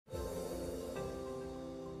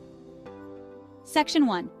Section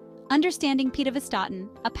 1. Understanding pitavastatin,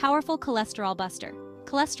 a powerful cholesterol buster.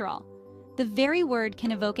 Cholesterol. The very word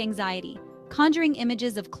can evoke anxiety, conjuring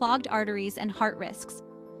images of clogged arteries and heart risks.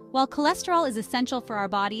 While cholesterol is essential for our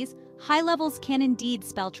bodies, high levels can indeed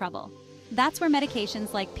spell trouble. That's where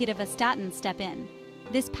medications like pitavastatin step in.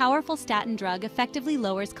 This powerful statin drug effectively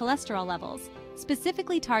lowers cholesterol levels,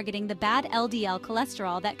 specifically targeting the bad LDL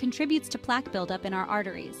cholesterol that contributes to plaque buildup in our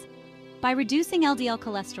arteries. By reducing LDL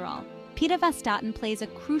cholesterol, pitavastatin plays a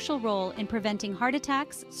crucial role in preventing heart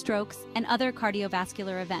attacks, strokes, and other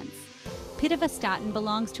cardiovascular events. Pitavastatin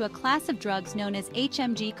belongs to a class of drugs known as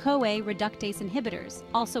HMG-CoA reductase inhibitors,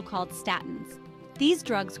 also called statins. These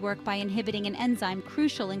drugs work by inhibiting an enzyme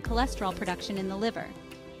crucial in cholesterol production in the liver.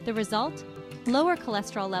 The result? Lower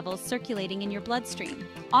cholesterol levels circulating in your bloodstream,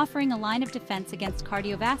 offering a line of defense against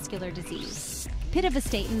cardiovascular disease.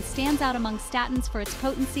 Pitavastatin stands out among statins for its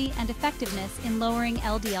potency and effectiveness in lowering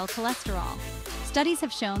LDL cholesterol. Studies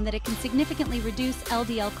have shown that it can significantly reduce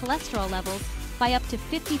LDL cholesterol levels by up to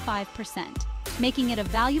 55%, making it a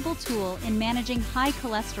valuable tool in managing high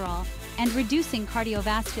cholesterol and reducing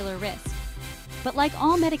cardiovascular risk. But like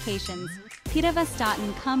all medications,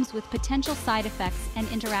 pitavastatin comes with potential side effects and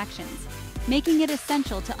interactions, making it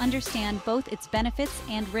essential to understand both its benefits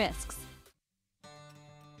and risks.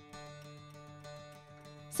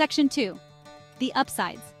 Section 2. The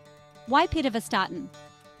upsides. Why pitavastatin?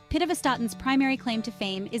 Pitavastatin's primary claim to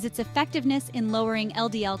fame is its effectiveness in lowering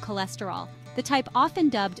LDL cholesterol, the type often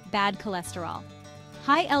dubbed bad cholesterol.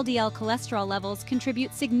 High LDL cholesterol levels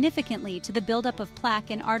contribute significantly to the buildup of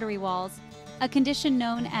plaque in artery walls, a condition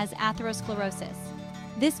known as atherosclerosis.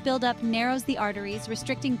 This buildup narrows the arteries,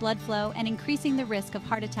 restricting blood flow and increasing the risk of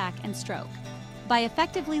heart attack and stroke. By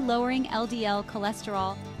effectively lowering LDL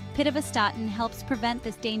cholesterol, pitavastatin helps prevent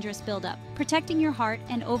this dangerous buildup, protecting your heart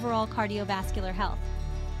and overall cardiovascular health.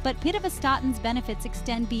 But pitavastatin's benefits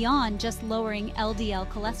extend beyond just lowering LDL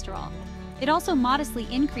cholesterol. It also modestly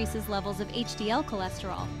increases levels of HDL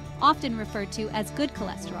cholesterol, often referred to as good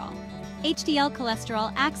cholesterol. HDL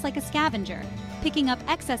cholesterol acts like a scavenger, picking up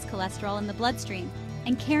excess cholesterol in the bloodstream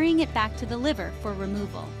and carrying it back to the liver for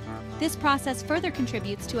removal. This process further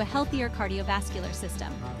contributes to a healthier cardiovascular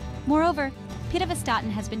system. Moreover,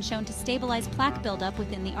 pitavastatin has been shown to stabilize plaque buildup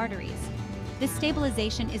within the arteries. This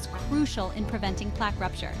stabilization is crucial in preventing plaque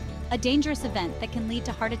rupture, a dangerous event that can lead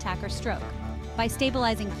to heart attack or stroke. By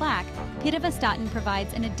stabilizing plaque, pitavastatin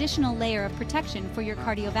provides an additional layer of protection for your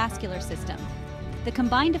cardiovascular system. The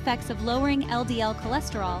combined effects of lowering LDL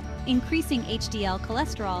cholesterol, increasing HDL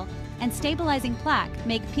cholesterol, and stabilizing plaque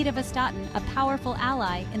make pitavastatin a powerful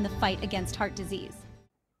ally in the fight against heart disease.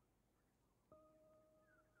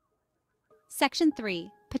 Section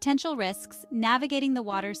 3. Potential risks, navigating the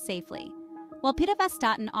waters safely. While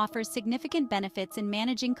pitavastatin offers significant benefits in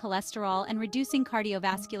managing cholesterol and reducing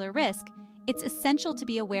cardiovascular risk, it's essential to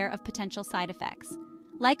be aware of potential side effects.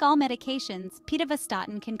 Like all medications,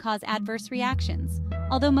 pitavastatin can cause adverse reactions,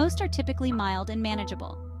 although most are typically mild and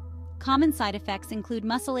manageable. Common side effects include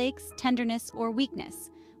muscle aches, tenderness, or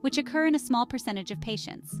weakness, which occur in a small percentage of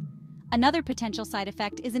patients. Another potential side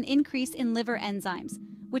effect is an increase in liver enzymes,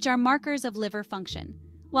 which are markers of liver function.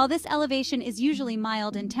 While this elevation is usually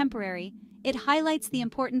mild and temporary, it highlights the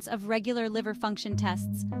importance of regular liver function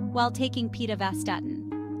tests while taking pitavastatin.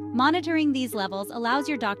 Monitoring these levels allows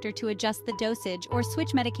your doctor to adjust the dosage or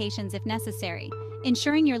switch medications if necessary,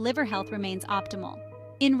 ensuring your liver health remains optimal.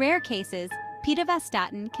 In rare cases,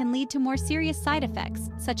 pitavastatin can lead to more serious side effects,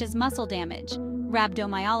 such as muscle damage,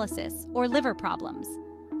 rhabdomyolysis, or liver problems.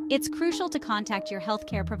 It's crucial to contact your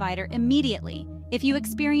healthcare provider immediately if you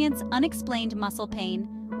experience unexplained muscle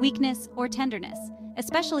pain, weakness, or tenderness,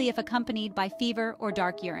 especially if accompanied by fever or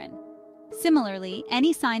dark urine. Similarly,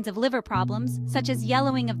 any signs of liver problems, such as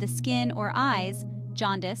yellowing of the skin or eyes,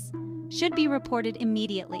 jaundice, should be reported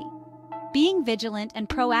immediately. Being vigilant and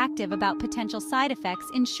proactive about potential side effects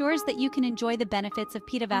ensures that you can enjoy the benefits of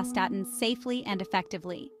pitavastatin safely and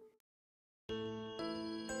effectively.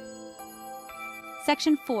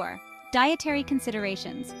 Section 4. Dietary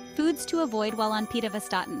considerations, foods to avoid while on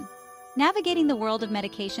pitavastatin. Navigating the world of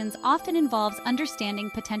medications often involves understanding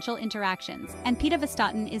potential interactions, and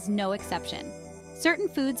pitavastatin is no exception. Certain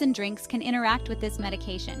foods and drinks can interact with this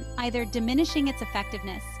medication, either diminishing its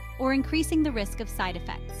effectiveness or increasing the risk of side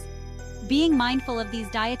effects. Being mindful of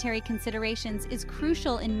these dietary considerations is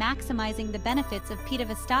crucial in maximizing the benefits of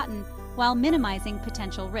pitavastatin while minimizing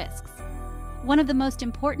potential risks. One of the most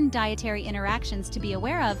important dietary interactions to be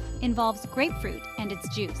aware of involves grapefruit and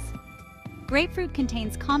its juice. Grapefruit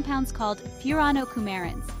contains compounds called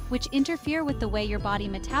furanocoumarins, which interfere with the way your body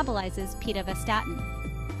metabolizes pitavastatin.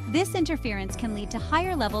 This interference can lead to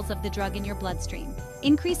higher levels of the drug in your bloodstream,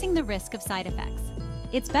 increasing the risk of side effects.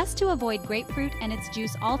 It's best to avoid grapefruit and its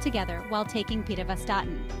juice altogether while taking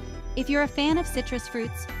pitavastatin. If you're a fan of citrus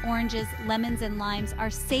fruits, oranges, lemons, and limes are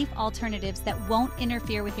safe alternatives that won't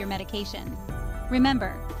interfere with your medication.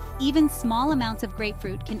 Remember, even small amounts of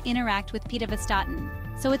grapefruit can interact with pitavastatin,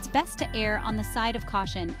 so it's best to err on the side of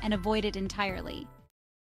caution and avoid it entirely.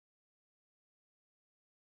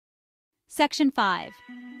 Section 5.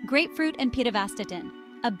 Grapefruit and pitavastatin,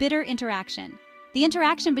 a bitter interaction. The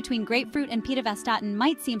interaction between grapefruit and pitavastatin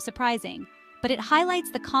might seem surprising, but it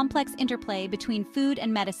highlights the complex interplay between food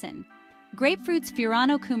and medicine. Grapefruit's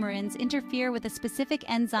furanocoumarins interfere with a specific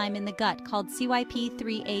enzyme in the gut called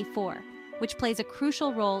CYP3A4, which plays a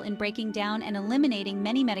crucial role in breaking down and eliminating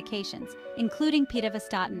many medications, including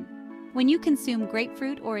pitavastatin. When you consume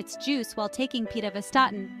grapefruit or its juice while taking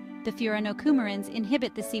pitavastatin, the furanocoumarins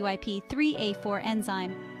inhibit the CYP3A4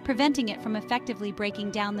 enzyme, preventing it from effectively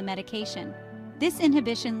breaking down the medication. This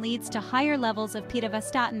inhibition leads to higher levels of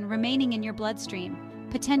pitavastatin remaining in your bloodstream,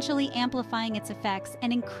 potentially amplifying its effects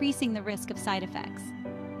and increasing the risk of side effects.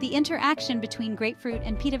 The interaction between grapefruit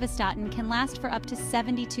and pitavastatin can last for up to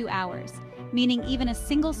 72 hours, meaning even a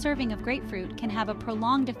single serving of grapefruit can have a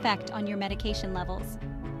prolonged effect on your medication levels.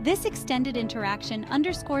 This extended interaction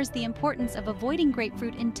underscores the importance of avoiding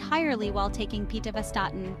grapefruit entirely while taking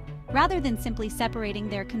pitavastatin, rather than simply separating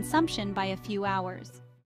their consumption by a few hours.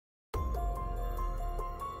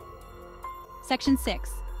 Section 6.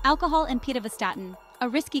 Alcohol and pitavastatin, a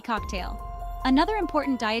risky cocktail. Another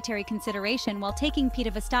important dietary consideration while taking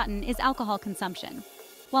pitavastatin is alcohol consumption.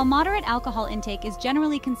 While moderate alcohol intake is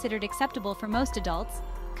generally considered acceptable for most adults,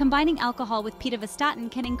 combining alcohol with pitavastatin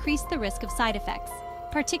can increase the risk of side effects,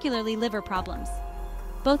 particularly liver problems.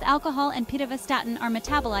 Both alcohol and pitavastatin are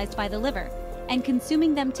metabolized by the liver, and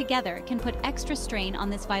consuming them together can put extra strain on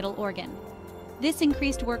this vital organ. This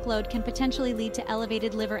increased workload can potentially lead to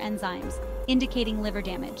elevated liver enzymes, indicating liver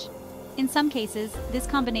damage. In some cases, this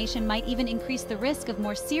combination might even increase the risk of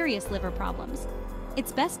more serious liver problems.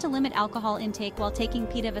 It's best to limit alcohol intake while taking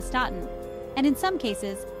pitavastatin, and in some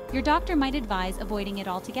cases, your doctor might advise avoiding it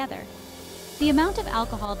altogether. The amount of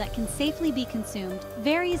alcohol that can safely be consumed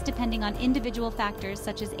varies depending on individual factors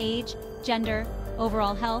such as age, gender,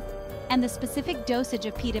 overall health, and the specific dosage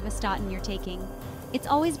of pitavastatin you're taking. It's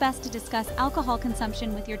always best to discuss alcohol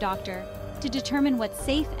consumption with your doctor to determine what's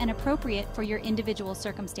safe and appropriate for your individual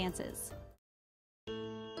circumstances.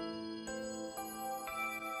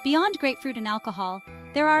 Beyond grapefruit and alcohol,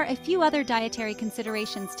 there are a few other dietary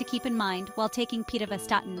considerations to keep in mind while taking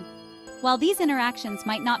pitavastatin. While these interactions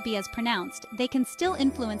might not be as pronounced, they can still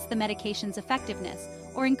influence the medication's effectiveness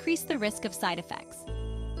or increase the risk of side effects.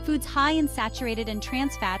 Foods high in saturated and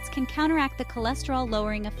trans fats can counteract the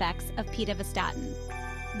cholesterol-lowering effects of pitavastatin.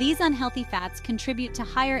 These unhealthy fats contribute to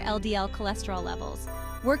higher LDL cholesterol levels,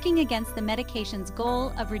 working against the medication's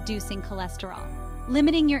goal of reducing cholesterol.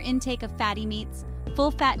 Limiting your intake of fatty meats,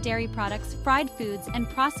 full-fat dairy products, fried foods, and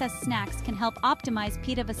processed snacks can help optimize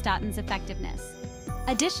pitavastatin's effectiveness.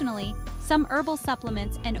 Additionally, some herbal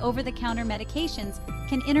supplements and over-the-counter medications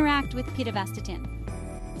can interact with pitavastatin.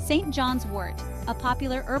 St. John's wort, a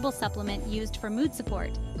popular herbal supplement used for mood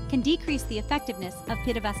support, can decrease the effectiveness of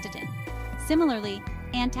pitavastatin. Similarly,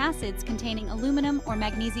 antacids containing aluminum or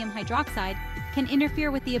magnesium hydroxide can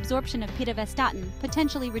interfere with the absorption of pitavastatin,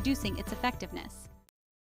 potentially reducing its effectiveness.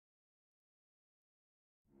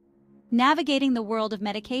 Navigating the world of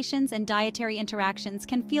medications and dietary interactions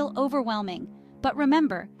can feel overwhelming, but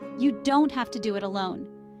remember, you don't have to do it alone.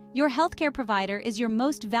 Your healthcare provider is your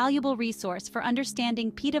most valuable resource for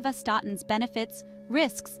understanding pitavastatin's benefits,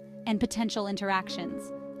 risks, and potential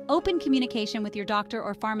interactions. Open communication with your doctor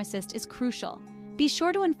or pharmacist is crucial. Be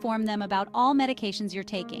sure to inform them about all medications you're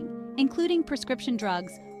taking, including prescription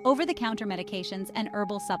drugs, over-the-counter medications, and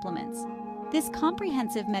herbal supplements. This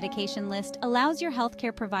comprehensive medication list allows your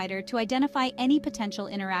healthcare provider to identify any potential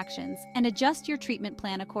interactions and adjust your treatment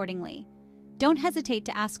plan accordingly. Don't hesitate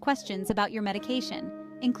to ask questions about your medication,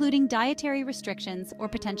 including dietary restrictions or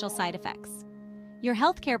potential side effects. Your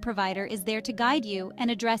healthcare provider is there to guide you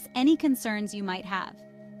and address any concerns you might have.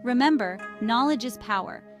 Remember, knowledge is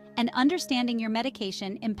power, and understanding your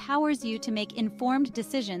medication empowers you to make informed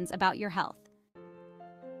decisions about your health.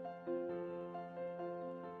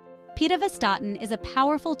 Pitavastatin is a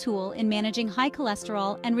powerful tool in managing high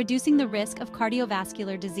cholesterol and reducing the risk of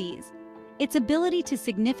cardiovascular disease. Its ability to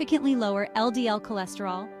significantly lower LDL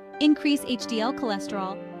cholesterol, increase HDL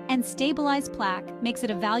cholesterol, and stabilize plaque makes it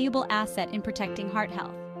a valuable asset in protecting heart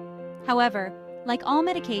health. However, like all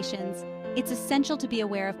medications, it's essential to be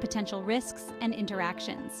aware of potential risks and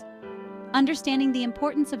interactions. Understanding the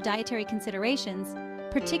importance of dietary considerations,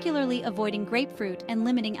 particularly avoiding grapefruit and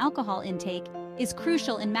limiting alcohol intake, is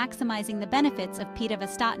crucial in maximizing the benefits of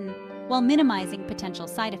pitavastatin while minimizing potential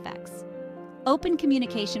side effects. Open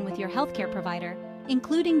communication with your healthcare provider,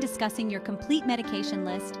 including discussing your complete medication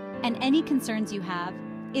list and any concerns you have,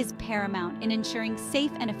 is paramount in ensuring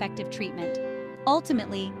safe and effective treatment.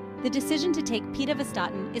 Ultimately, the decision to take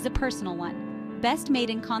pitavastatin is a personal one, best made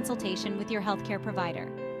in consultation with your healthcare provider.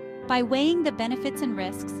 By weighing the benefits and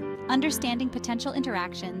risks, understanding potential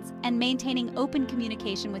interactions, and maintaining open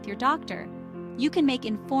communication with your doctor, you can make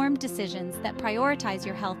informed decisions that prioritize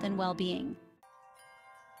your health and well-being.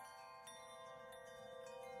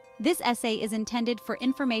 This essay is intended for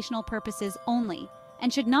informational purposes only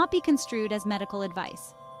and should not be construed as medical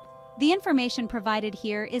advice. The information provided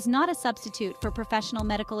here is not a substitute for professional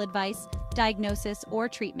medical advice, diagnosis, or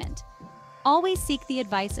treatment. Always seek the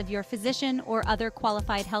advice of your physician or other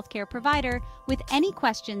qualified healthcare provider with any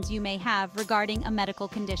questions you may have regarding a medical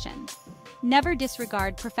condition. Never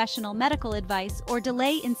disregard professional medical advice or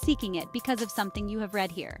delay in seeking it because of something you have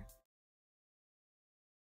read here.